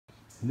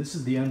And this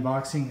is the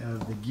unboxing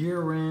of the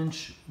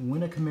GearWrench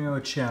Win A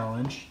Camaro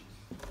Challenge.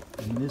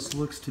 And this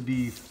looks to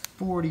be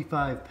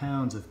 45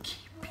 pounds of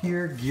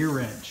pure gear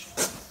wrench.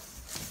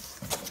 Let's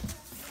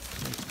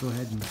go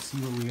ahead and see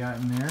what we got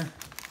in there.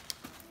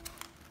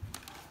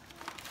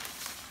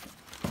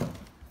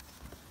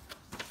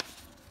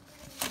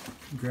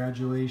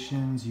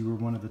 Congratulations, you were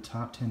one of the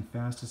top 10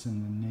 fastest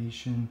in the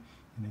nation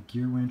in the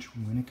GearWrench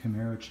Win A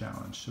Camaro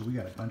Challenge. So we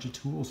got a bunch of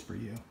tools for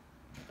you.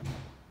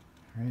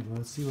 All right,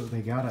 let's see what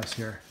they got us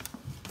here.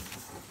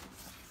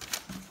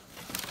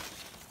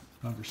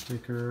 Bumper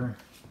sticker.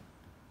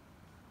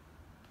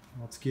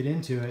 Let's get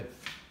into it.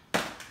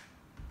 So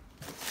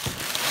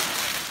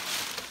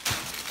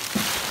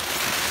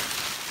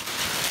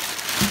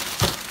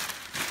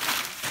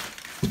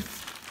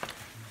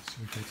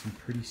we've got some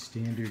pretty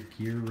standard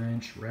gear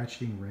wrench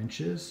ratcheting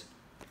wrenches.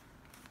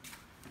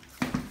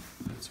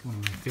 That's one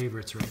of my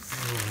favorites right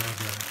there. We'll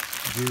have a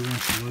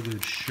GearWrench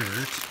logoed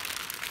shirt.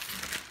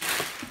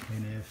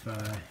 And if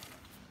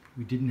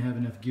we didn't have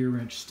enough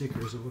GearWrench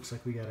stickers, it looks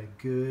like we got a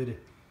good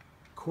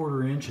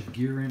 1/4 inch of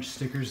GearWrench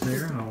stickers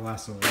there, and it'll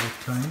last a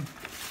lifetime.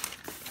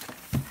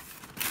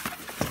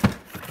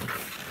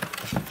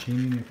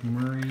 Jamie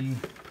McMurray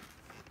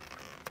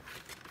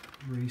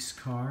race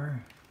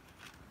car,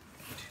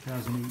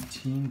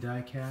 2018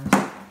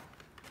 diecast.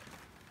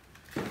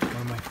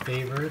 One of my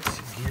favorites,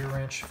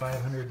 GearWrench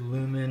 500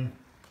 lumen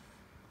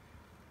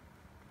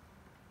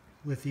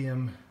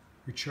lithium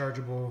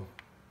rechargeable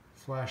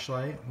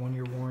flashlight,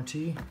 1-year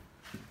warranty.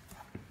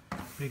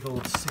 Big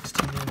old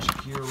 16-inch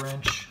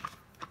GearWrench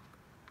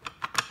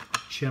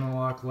channel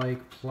lock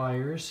like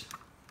pliers.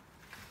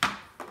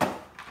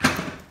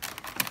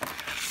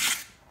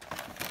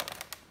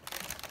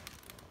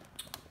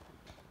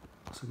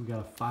 So we got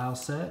a file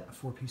set, a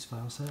 4-piece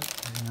file set,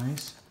 very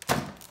nice.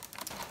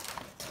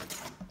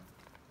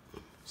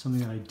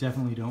 Something that I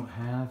definitely don't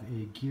have,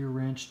 a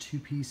GearWrench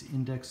 2-piece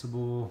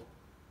indexable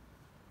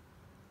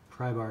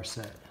pry bar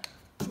set.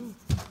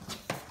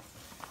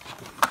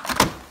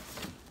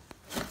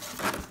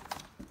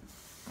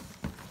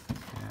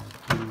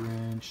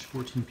 GearWrench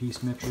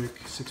 14-piece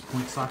metric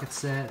 6-point socket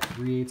set,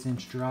 3/8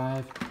 inch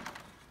drive,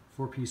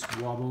 4-piece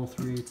wobble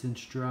 3/8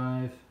 inch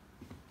drive.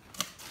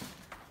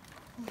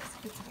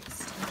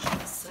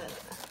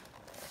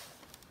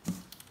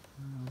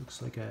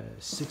 Looks like a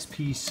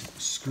 6-piece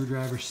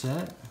screwdriver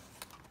set.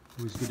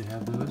 Always good to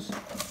have those.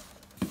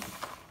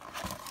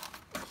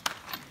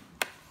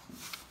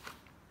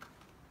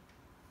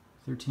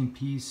 A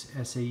 13-piece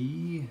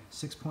SAE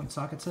 6-point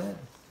socket set.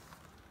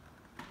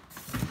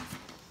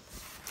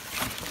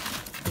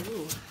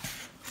 Ooh.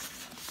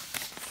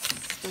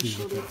 See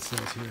what that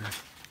says here.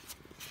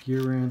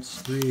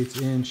 GearWrench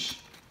 3/8 inch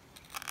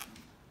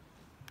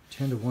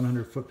 10 to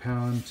 100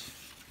 foot-pound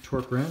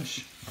torque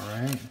wrench. All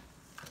right.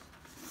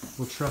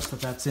 We'll trust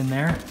that that's in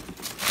there.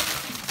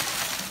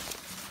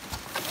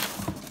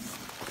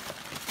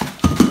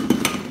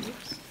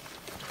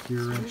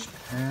 GearWrench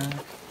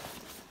pack.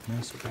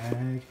 Nice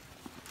bag.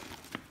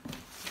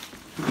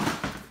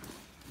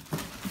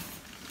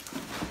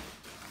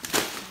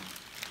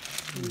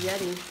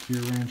 Yeti.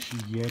 GearWrench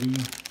Yeti.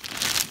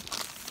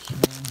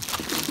 Okay.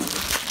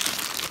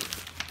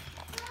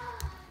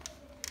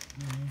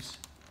 Nice.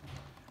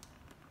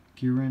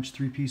 GearWrench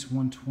 3-piece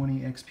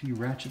 120 XP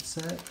ratchet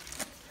set.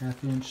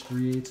 1/2 inch,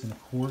 3/8 and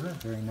 1/4.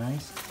 Very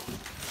nice.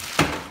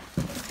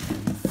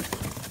 And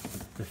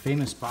the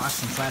famous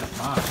box inside a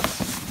box.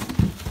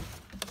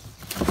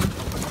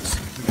 Let's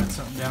see if we got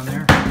something down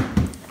there.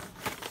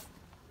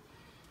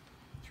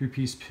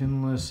 3-piece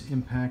pinless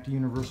impact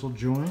universal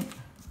joint.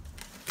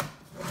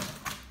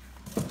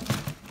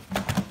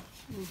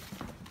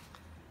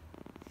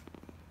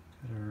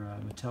 Got our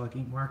metallic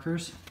ink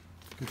markers.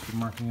 Good for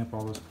marking up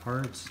all those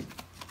parts.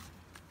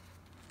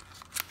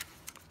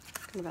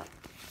 Got about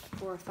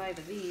 4 or 5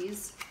 of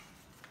these.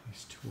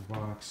 Nice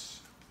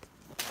toolbox.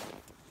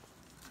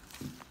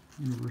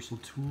 Universal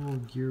tool,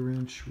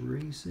 GearWrench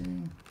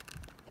racing.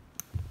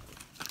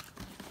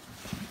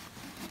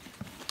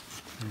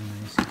 Very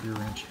nice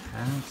GearWrench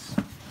hats.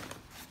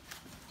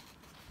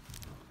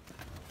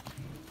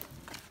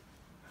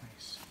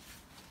 Nice.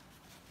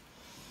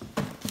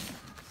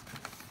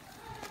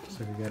 So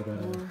we got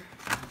about a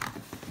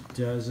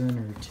dozen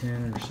or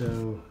 10 or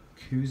so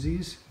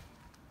koozies.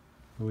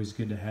 Always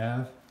good to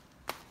have.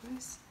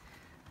 Nice.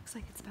 Looks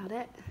like it's about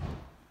it.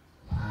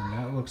 And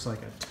that looks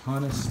like a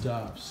ton of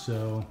stuff,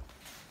 so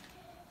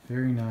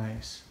very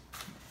nice.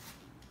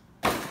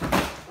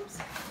 Oops.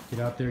 Get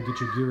out there,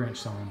 get your gear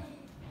wrench on.